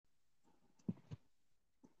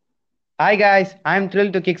Hi guys, I'm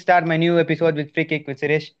thrilled to kickstart my new episode with Free Kick with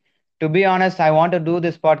Suresh. To be honest, I want to do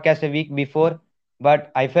this podcast a week before,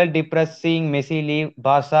 but I felt depressed seeing Messi leave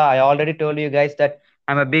Barca. I already told you guys that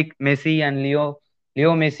I'm a big Messi and Leo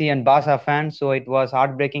Messi and Barca fan, so it was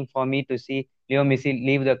heartbreaking for me to see Leo Messi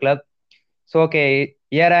leave the club. So okay,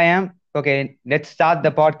 here I am. Okay, let's start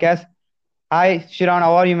the podcast. Hi Shiran,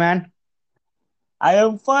 how are you, man? I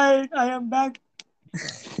am fine. I am back.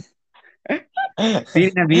 Feel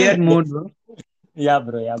in a weird mood, bro. Yeah,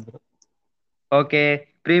 bro. Yeah, bro. Okay,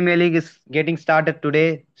 Premier League is getting started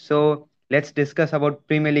today, so let's discuss about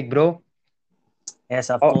Premier League, bro. Yes,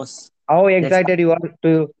 of How, course. how Let's start. excited you are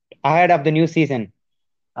to ahead of the new season?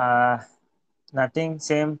 Uh, Nothing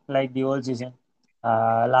same like the old season.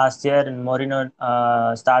 Last year, Mourinho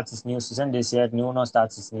starts his new season. This year, Nuno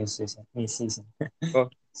starts his new season. New season. Oh,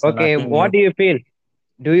 So okay, nothing what new. do you feel?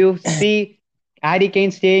 Do you see Harry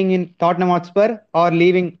Kane staying in Tottenham Hotspur or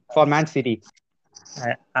leaving for Man City?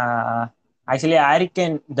 Uh, uh, Actually, Harry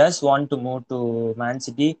Kane does want to move to Man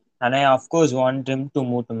City, and I of course want him to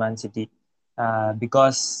move to Man City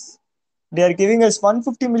because they are giving us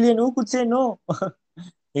 150 million. Who could say no?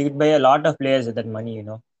 He could buy a lot of players with that money.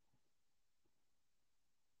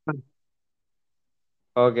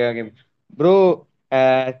 Okay, okay, bro.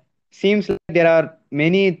 Seems like there are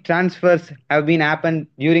many transfers have been happened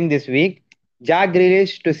during this week. Jack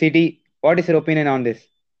Grealish to City. What is your opinion on this?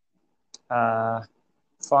 Uh,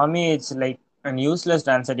 for me, it's like an useless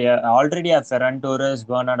transfer. They already have Ferran Torres,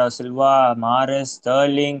 Bernardo Silva, Mahrez,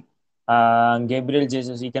 Sterling, Gabriel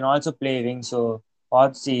Jesus. He can also play wing. So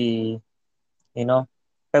what's you know,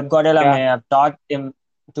 Pep Guardiola Yeah. may have taught him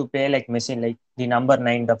to play like Messi, like the number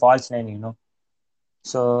nine, the false nine.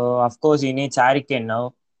 So of course he needs Harry Kane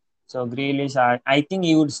now. So Grealish, I think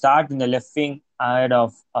he would start in the left wing ahead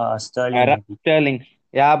of Sterling maybe. Sterling.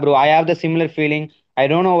 Yeah, bro. I have the similar feeling. I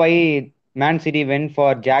don't know why Man City went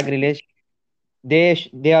for Jack Grealish.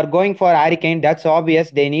 They are going for Harry Kane. That's obvious.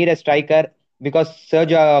 They need a striker because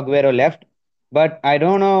Sergio Aguero left. But I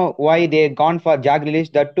don't know why they gone for Jack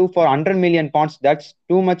Grealish. That too for 100 million pounds. That's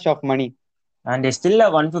too much of money. And they still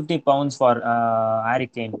have 150 pounds for Harry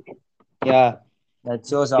Kane. Yeah. That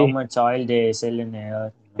shows how They- much oil they sell in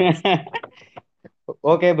air.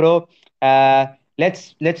 okay, bro. Uh,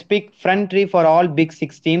 let's pick front three for all big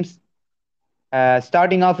six teams.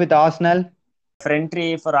 Starting off with Arsenal. Front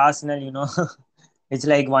three for Arsenal. It's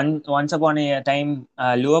like once upon a time,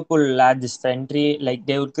 Liverpool had this front three. Like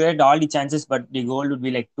they would create all the chances, but the goal would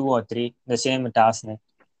be like two or three. The same with Arsenal.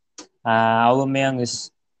 Aubameyang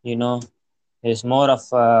you know, is more of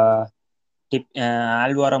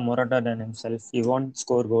Alvaro Morata than himself. He won't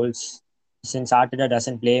score goals since Arteta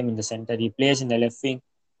doesn't play him in the center. He plays in the left wing,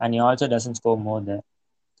 and he also doesn't score more there.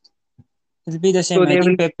 It'll be the So same. I they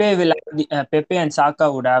will. think Pepe and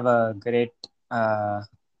Saka would have a great uh,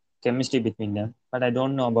 chemistry between them, but I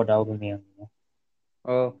don't know about Aubameyang.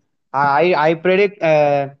 Oh, I predict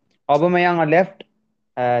Aubameyang on left,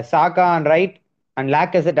 Saka on right, and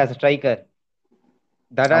Lacazette as a striker.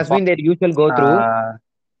 That has For been their usual go through. uh,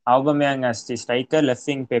 Aubameyang as the striker, left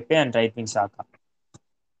wing Pepe and right wing Saka.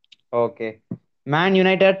 Okay. Man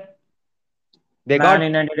United, they Man got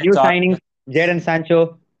United new is all signings, Jadon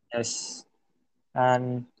Sancho. yes,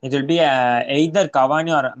 and it will be either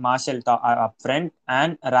Cavani or Martial up front,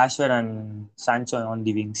 and Rashford and Sancho on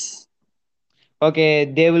the wings. Okay,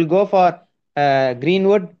 they will go for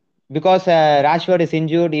Greenwood because Rashford is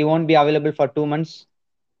injured. He won't be available for 2 months.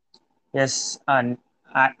 Yes, and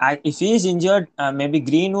if he is injured, maybe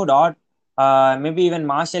Greenwood or maybe even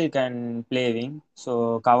Martial can play wing.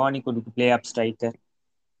 So Cavani could play up striker.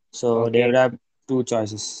 So they would Okay. have two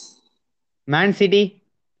choices. Man City,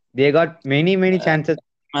 they got many Uh, chances.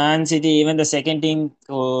 Man City, even the second team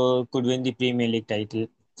could win the Premier League title.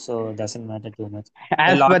 So it doesn't matter too much. A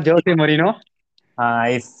As lot. per Jose Mourinho.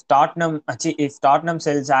 If Tottenham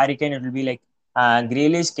sells Harry Kane, it will be like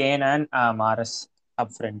Grealish, Kane, and Mahrez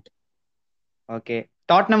up front. Okay.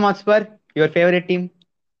 Tottenham Hotspur, your favorite team?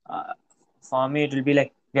 Uh, for me, it will be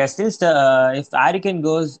like we are if Harry Kane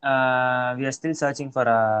goes, we are still searching for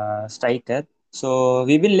a striker. So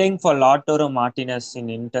we've been linked for Lautaro Martinez in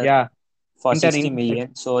Inter Yeah, for Inter. 60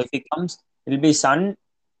 million. So if he comes, it will be Son,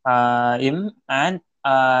 him, and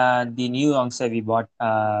the new youngster we bought,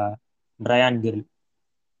 Brian Gill.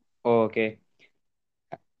 Okay.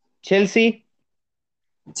 Chelsea.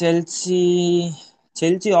 Chelsea,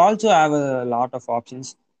 Chelsea also have a lot of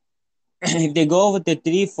options. If they go with the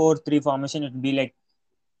 3-4-3 formation, it will be like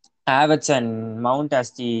Havertz and Mount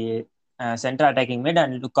as the center attacking mid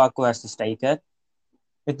and Lukaku as the striker.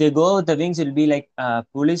 If they go with the wings, it will be like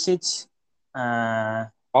Pulisic, uh,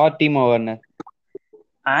 Or Timo Werner.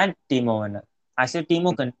 and Timo Werner. Actually,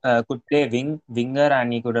 Timo could play winger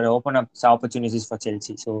and he could open up opportunities for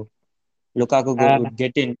Chelsea. So Lukaku Uh, would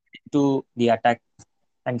get into the attack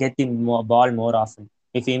and get the ball more often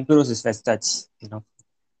if he improves his first touch. You know.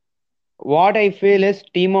 what I feel is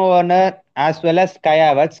Timo Werner as well as Kai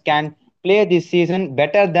Havertz can play this season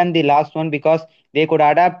better than the last one because they could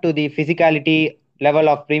adapt to the physicality level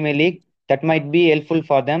of Premier League. That might be helpful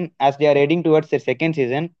for them as they are heading towards their second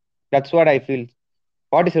season. That's what I feel.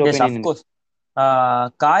 What is your Yes, opinion of in it? course.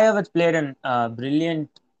 Kai Havertz played an brilliant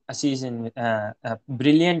season,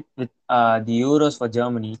 brilliant with the Euros for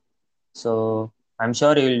Germany. So I'm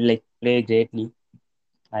sure he will like play greatly.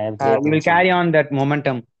 I have great We will hopes in carry him. on that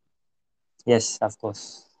momentum. Yes, of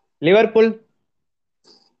course. Liverpool,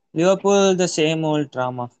 Liverpool, the same old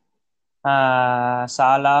drama.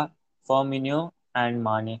 Salah, Firmino, and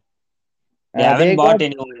Mane. They haven't they got, bought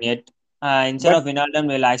anyone yet. Instead but of Wijnaldum,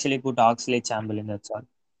 we'll actually put Oxlade Chamberlain. That's all.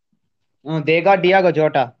 they got Diego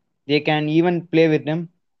Jota. They can even play with them.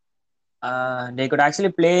 They could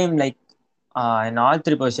actually play him like in all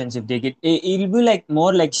three positions if they get. It'll be like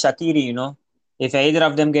more like Shakiri, you know. If either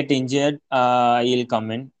of them get injured, he'll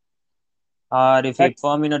come in. Or if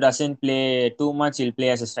Firmino doesn't play too much, he'll play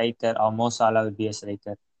as a striker. Or Mo Salah will be a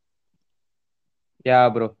striker. Yeah,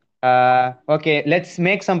 bro. Okay, let's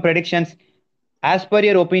make some predictions. As per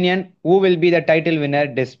your opinion, who will be the title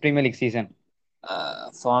winner this Premier League season?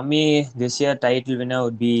 For me, this year title winner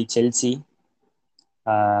would be Chelsea.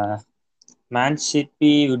 Uh, Man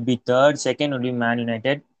City would be third. Second would be Man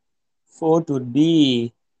United. Fourth would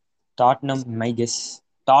be Tottenham, my guess.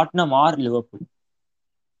 Tottenham or Liverpool.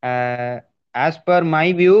 Uh, as per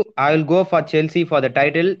my view, I will go for Chelsea for the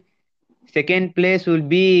title. Second place will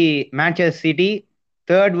be Manchester City.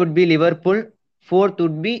 Third would be Liverpool. Fourth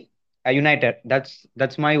would be United.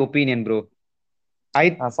 That's my opinion, bro.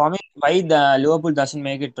 I For me, why the Liverpool doesn't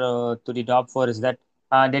make it to the top four is that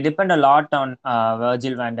they depend a lot on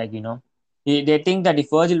Virgil van Dijk. You know, they think that if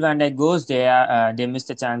Virgil van Dijk goes, they miss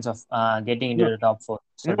the chance of getting into no the top four.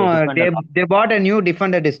 So they no depend a they lot. they bought a new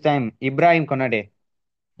defender this time, Ibrahim Konate.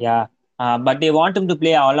 Yeah, but they want him to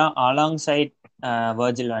play alongside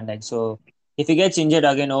Virgil van Dijk. So if he gets injured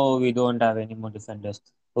again, oh, we don't have any more defenders.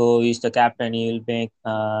 Oh, he's the captain. He will make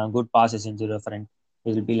good passes into the front.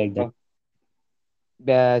 It will be like that.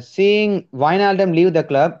 Seeing Wijnaldum leave the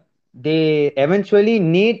club, they eventually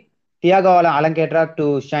need Thiago Alcantara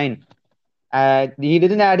to shine. He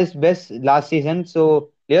didn't have his best last season, so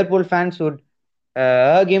Liverpool fans would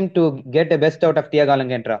urge him to get the best out of Thiago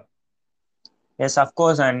Alcantara. Yes, of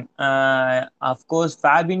course, and of course,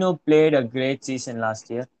 Fabinho played a great season last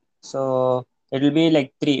year. So it will be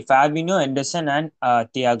like three: Fabinho, Henderson, and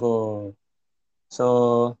Thiago.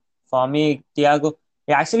 So for me, Thiago,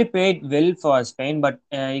 he actually played well for Spain, but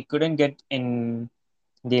he couldn't get in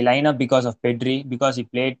the lineup because of Pedri because he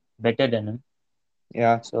played better than him.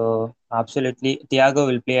 Yeah, So absolutely, Thiago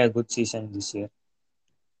will play a good season this year.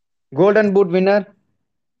 Golden Boot winner.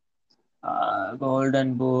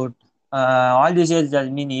 Golden Boot. All these years has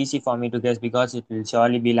been easy for me to guess because it will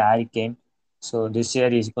surely be Harry Kane. So this year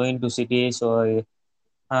he's going to City. So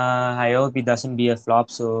I hope it doesn't be a flop.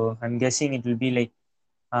 So I'm guessing it will be like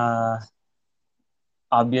uh,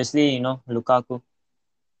 obviously Lukaku.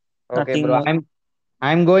 Okay, Nothing bro. more.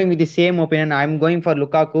 I'm going with the same opinion. I'm going for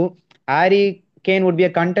Lukaku. Harry Kane would be a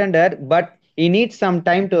contender, but he needs some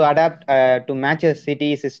time to adapt to Manchester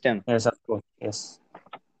City system. Yes, of course. Yes,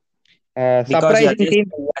 because Surprising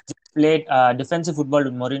team. he has just played defensive football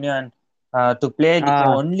with Mourinho and to play the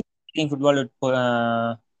Uh, only attacking football with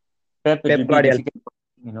Pep, it Pep will be Guardiola. difficult.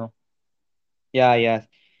 You know. Yeah, yeah.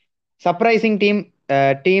 Surprising team.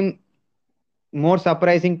 Team more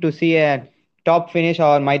surprising to see a top finish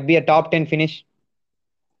or might be a top 10 finish.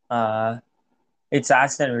 Uh, It's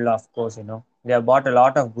Aston Villa, of course, They have bought a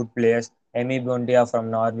lot of good players. Emi Buendia from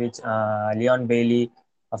Norwich, Leon Bailey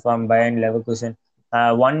from Bayern Leverkusen.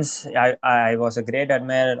 Once I was a great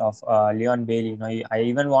admirer of Leon Bailey. I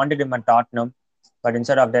even wanted him at Tottenham, but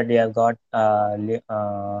instead of that, they have got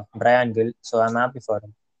Brian Gill. So I'm happy for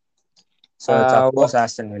him. So it's Uh, of wha- course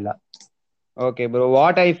Aston Villa. okay, bro.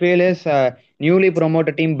 What I feel is newly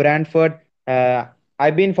promoted team Brentford. Uh,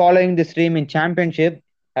 I've been following this team in championship.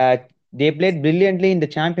 Uh, they played brilliantly in the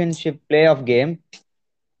championship playoff game.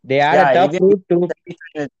 They had a Yeah, tough even route before to.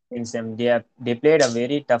 semi-finals against them, they played a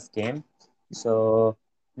very tough game. So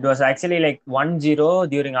it was actually like 1-0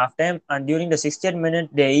 during halftime, and during the 60th minute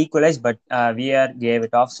they equalized, but VR gave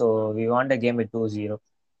it off, so we won the game with 2-0.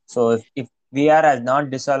 So if VR has not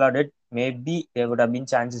disallowed it, maybe there would have been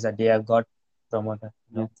chances that they have got promoted.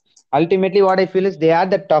 Yeah. Ultimately, what I feel is they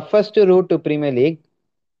had the toughest route to Premier League.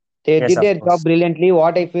 They Yes, did of their job course. brilliantly.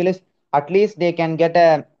 What I feel is at least they can get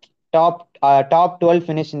a top 12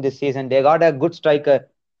 finish in this season. They got a good striker,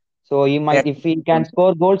 so he Yes. might, if he can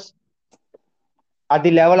score goals at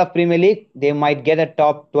the level of Premier League, they might get a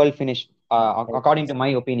top 12 finish, according to my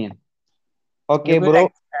opinion. He'll Okay, be like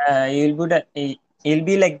bro. he'll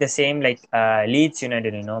be like the same like Leeds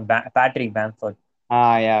United, Patrick Bamford.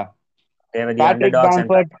 Yeah. They were the Patrick underdogs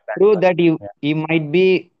and Bamford Patrick proved Bamford, that he, yeah, he might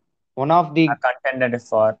be one of are the contended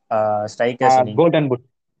for strikers in England. golden boot.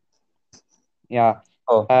 Yeah.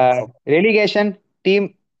 Oh, Relegation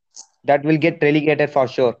team that will get relegated for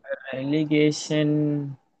sure.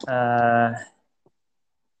 relegation.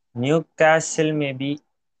 Newcastle maybe.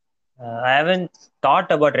 I haven't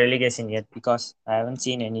thought about relegation yet because I haven't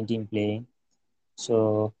seen any team playing,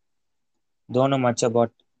 so don't know much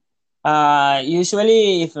about.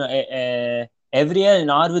 Usually, if every year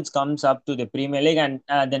Norwich comes up to the Premier League and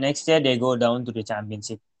the next year they go down to the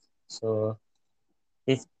Championship. So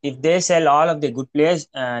if they sell all of the good players,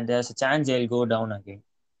 there's a chance they'll go down again.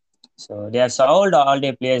 So they have sold all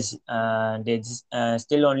their players. They just,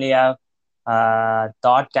 still only have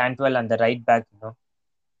Todd Cantwell and the right back.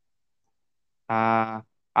 Uh,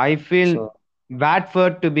 I feel So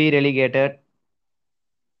Watford to be relegated.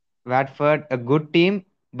 Watford, a good team,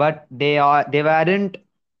 but they weren't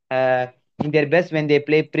uh, in their best when they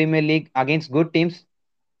play Premier League against good teams.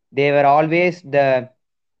 They were always the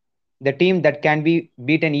team that can be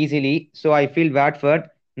beaten easily. So I feel Watford.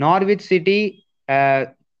 Norwich City,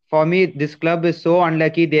 for me, this club is so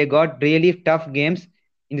unlucky. They got really tough games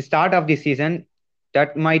in the start of the season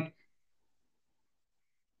that might level.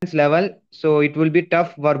 So it will be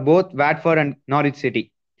tough for both Watford and Norwich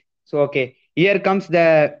City. So okay, here comes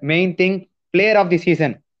the main thing: player of the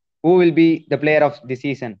season. Who will be the player of the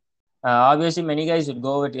season? obviously, many guys would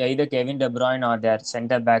go with either Kevin De Bruyne or their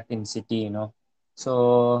center back in City.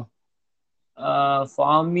 So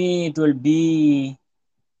for me, it will be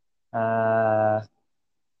uh,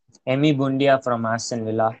 Emi Bundia from Aston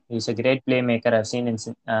Villa. He's a great playmaker. I've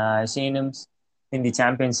seen him in the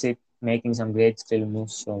Championship making some great skill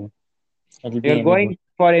moves. So it will be You're Emi Bundia. going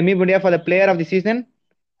for Emi Buendia for the player of the season.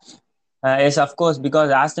 Yes, of course, because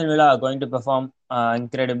Aston Villa are going to perform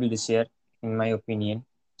incredibly this year, in my opinion.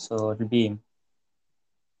 So it will be him.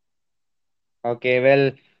 Okay,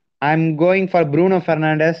 well, I'm going for Bruno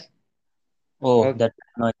Fernandes. Oh, Okay. that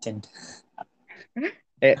merchant.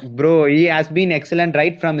 Bro, he has been excellent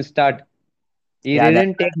right from the start. He Yeah,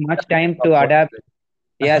 didn't take much time to adapt.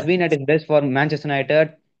 He has been at his best for Manchester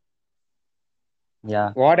United.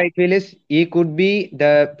 yeah, What I feel is he could be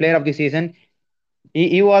the player of the season.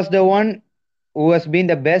 He was the one who has been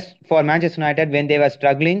the best for Manchester United when they were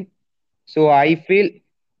struggling. So I feel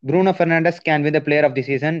Bruno Fernandes can win the player of the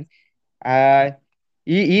season. Uh,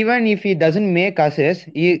 Even if he doesn't make assists,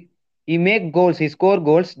 he make goals, he score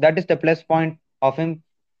goals. That is the plus point of him.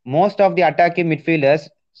 Most of the attacking midfielders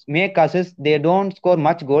make assists. They don't score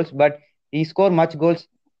much goals, but he score much goals.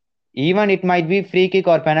 Even it might be free kick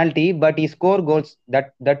or penalty, but he score goals.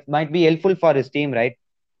 That might be helpful for his team, right?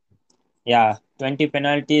 yeah. 20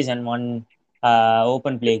 penalties and one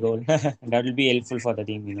open play goal. That will be helpful for the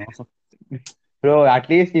team. Bro, at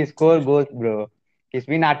least he score goals, bro. He's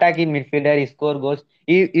been attacking midfielder. He score goals.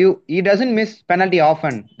 He doesn't miss penalty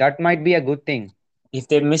often. That might be a good thing. If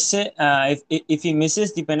they miss it, if he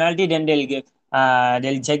misses the penalty, then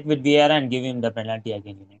they'll check with VAR and give him the penalty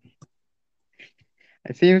again.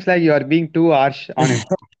 It seems like you are being too harsh on him.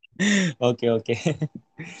 Okay, okay.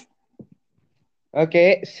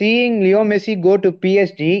 Okay, seeing Leo Messi go to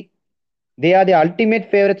PSG, they are the ultimate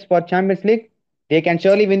favorites for Champions League. They can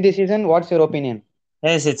surely win this season. What's your opinion?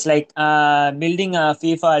 Yes, it's like building a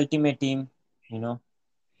FIFA Ultimate Team. You know.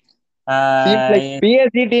 Seems like Uh,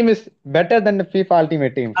 PSG team is better than the FIFA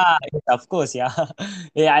Ultimate Team. yes, of course, yeah.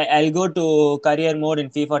 Yeah, I'll go to career mode in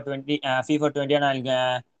FIFA 20,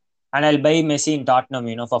 and I'll buy Messi in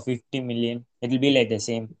Tottenham, for 50 million. It'll be like the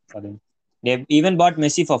same for them. They've even bought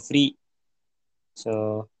Messi for free,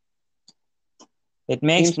 so it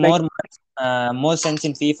makes Seems like more sense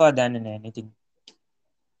in FIFA than in anything.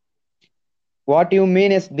 what you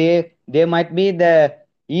mean is they might be the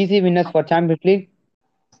easy winners for Champions League.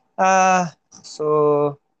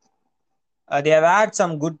 So they have had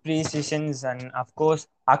some good pre-seasons, and of course,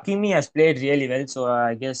 Hakimi has played really well. So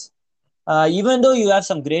I guess even though you have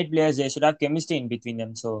some great players, they should have chemistry in between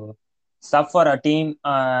them. So stuff for a team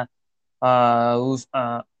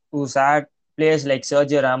who's had players like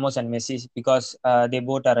Sergio Ramos and Messi because they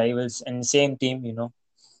both are rivals and same team.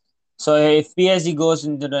 So if PSG goes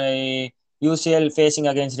into the UCL facing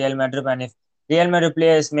against Real Madrid, and if Real Madrid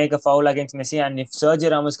players make a foul against Messi, and if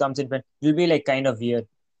Sergio Ramos comes in, it will be like kind of weird.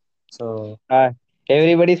 So Uh,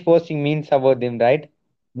 Everybody's posting memes about them, right?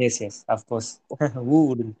 yes, yes, of course. Who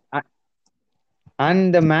wouldn't? A-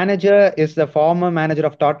 And the manager is the former manager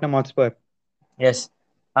of Tottenham Hotspur. Yes.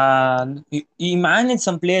 He managed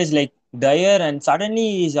some players like Dyer, and suddenly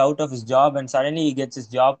he's out of his job, and suddenly he gets his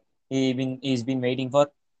job he's been waiting for,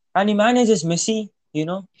 and he manages Messi. You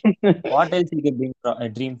know what else he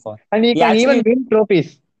could dream for? And he He can even actually win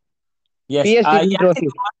trophies. yes, PSG he win actually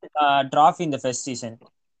trophies. won a trophy in the first season,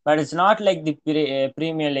 but it's not like the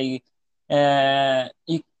Premier League.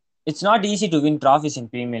 It's not easy to win trophies in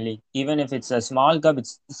Premier League, even if it's a small cup.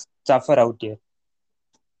 It's tougher out here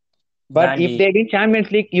But than if the they win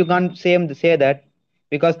Champions League, you can't say that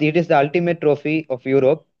because it is the ultimate trophy of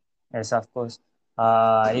Europe. yes, of course.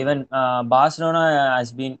 Even Barcelona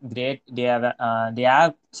has been great. They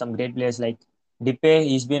have some great players like Dipe.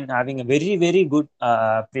 He's been having a very very good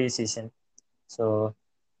pre-season. So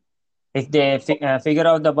if they figure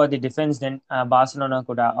out about the defense, then Barcelona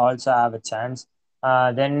could also have a chance.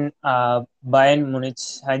 Then Bayern Munich.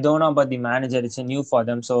 I don't know about the manager. It's a new for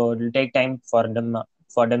them, so it'll take time for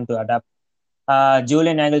them to adapt.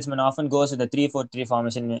 Julian Nagelsmann often goes with the 3-4-3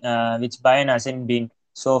 formation, which Bayern hasn't been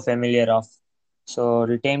so familiar of. So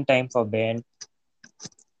it'll take time for Bayern.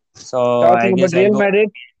 So I Talking about guess I'll go.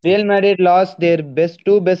 Real Madrid lost their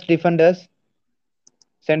two best defenders,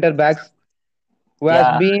 center backs, who has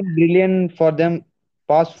Yeah, been brilliant for them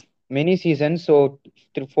past many seasons, so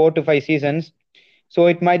 4 to 5 seasons. So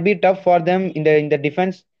it might be tough for them in the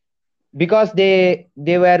defense because they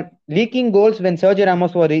were leaking goals when Sergio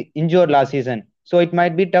Ramos was injured last season. So it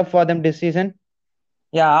might be tough for them this season.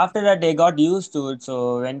 yeah. After that, they got used to it.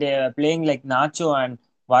 So when they were playing like Nacho and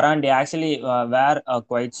Varane, they actually were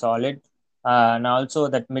quite solid. And also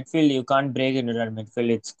that midfield, you can't break into that midfield.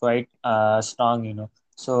 It's quite strong, you know.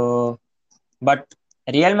 So, but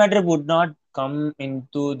Real Madrid would not come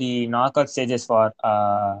into the knockout stages for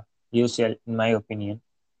UCL, in my opinion.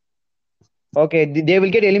 Okay, they will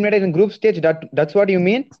get eliminated in group stage. That's what you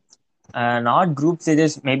mean? Not group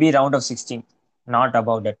stages, maybe round of 16, not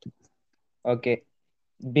about that. Okay,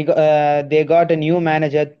 because they got a new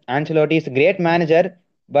manager. Ancelotti is a great manager,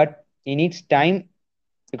 but he needs time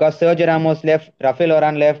because Sergio Ramos left, Rafael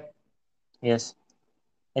Varane left. Yes,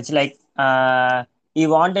 it's like he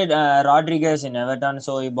wanted Rodriguez in Everton,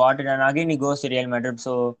 so he bought it, and again he goes to Real Madrid.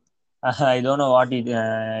 So I don't know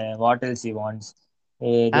what else he wants.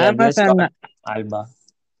 They have Amos just got and Alba.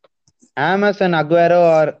 Aguero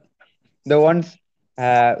are the ones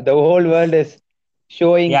the whole world is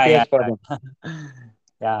showing Yeah, yeah, praise for them. yeah.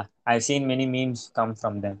 Yeah, I've seen many memes come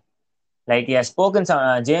from them. Like he has spoken,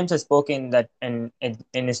 James has spoken that in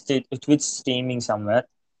his Twitch streaming somewhere,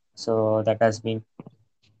 so that has been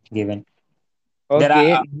given.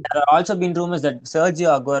 Okay, There are also been rumors that Sergio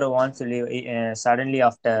Aguero wants to leave suddenly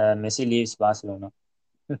after Messi leaves Barcelona.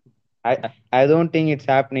 I don't think it's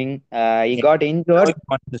happening. He Yeah, got now he injured.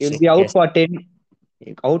 wants to He'll stay. be Yes,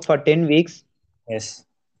 out for 10 weeks. yes.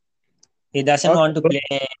 He doesn't Okay, want to good. play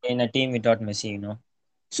in a team without Messi, you know.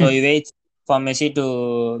 So he waits for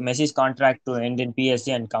Messi's contract to end in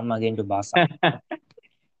PSG and come again to Barca.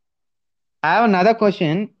 I have another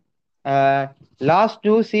question. Uh, Last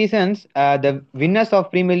 2 seasons, the winners of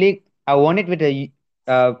Premier League have won it with a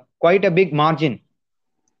quite a big margin.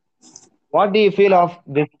 What do you feel of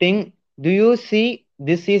this thing? Do you see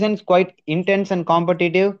this season is quite intense and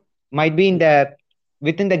competitive? Might be in the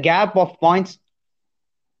within the gap of points.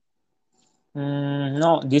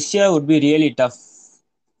 No, this year would be really tough.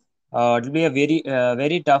 It'll be a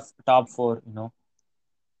very tough top four. You know,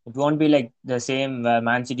 it won't be like the same where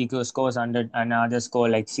Man City scores 100 and others score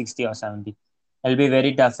like 60 or 70. It'll be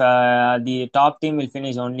very tough. The top team will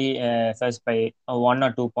finish only first by 1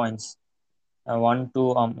 or 2 points. One,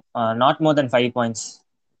 two, not more than 5 points.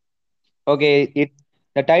 Okay,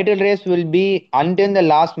 the title race will be until the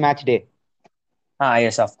last match day.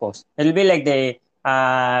 Yes, of course. It'll be like the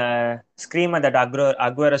screamer that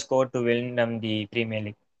Aguero scored to win them the Premier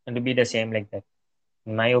League. It'll be the same like that,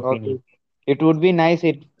 in my opinion. Okay, it would be nice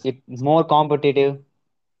it more competitive.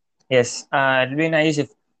 Yes, it'll be nice if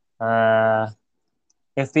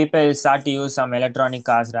people start to use some electronic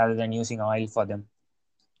cars rather than using oil for them.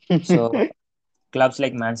 So clubs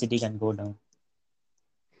like Man City can go down.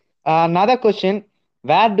 Another question: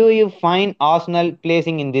 where do you find Arsenal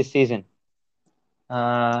placing in this season?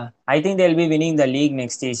 I think they'll be winning the league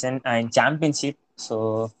next season and championship.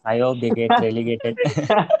 So I hope they get relegated.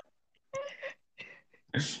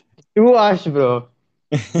 Too harsh, bro.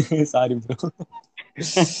 Sorry, bro.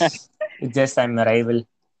 It's just I'm a rival.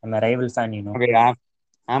 I'm a rival fan, you know. Okay,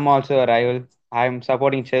 I'm also a rival. I'm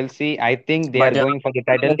supporting Chelsea. I think they are But going for the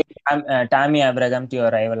title. Tammy Abraham to your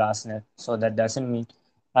rival Arsenal. So that doesn't mean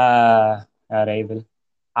a rival.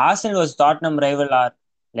 Arsenal was Tottenham rival are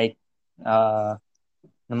like uh,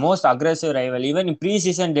 the most aggressive rival. Even in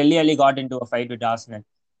pre-season, Dele Alli got into a fight with Arsenal.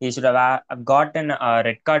 He should have gotten a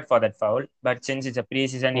red card for that foul, but since it's a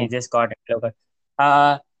pre-season, he Oh, just got a yellow card.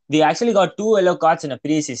 Uh, we actually got two yellow cards in a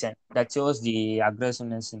pre-season. That shows the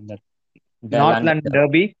aggressiveness in the North London London Derby.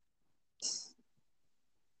 Derby.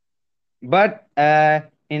 But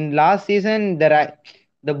in last season,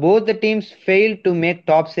 the both the teams failed to make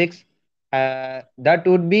top six. That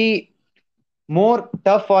would be more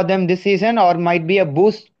tough for them this season, or might be a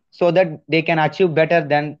boost so that they can achieve better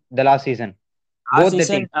than the last season. Last Both the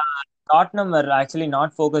season, teams. Tottenham were actually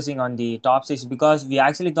not focusing on the top six because we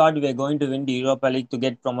actually thought we were going to win the Europa League to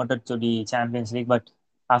get promoted to the Champions League, but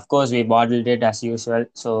of course we bottled it as usual.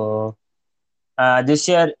 So this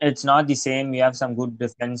year it's not the same. We have some good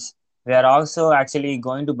defense. We are also actually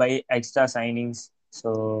going to buy extra signings,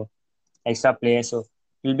 so extra players. So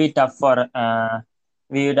it'll be tough for.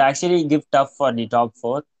 We would actually give tough for the top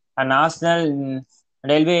four, and Arsenal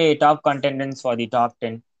they'll be top contenders for the top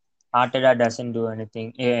 10. Arteta doesn't do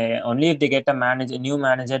anything. Only if they get a new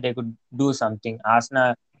manager, they could do something.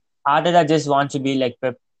 Arteta just wants to be like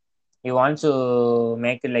Pep. He wants to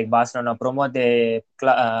make it like Barcelona, promote the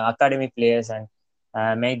academy players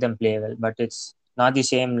and make them play well. But it's not the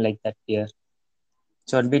same like that here.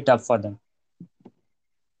 So it'll be tough for them.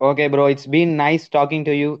 Okay, bro. It's been nice talking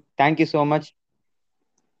to you. Thank you so much.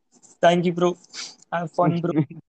 Thank you, bro. Have fun, bro.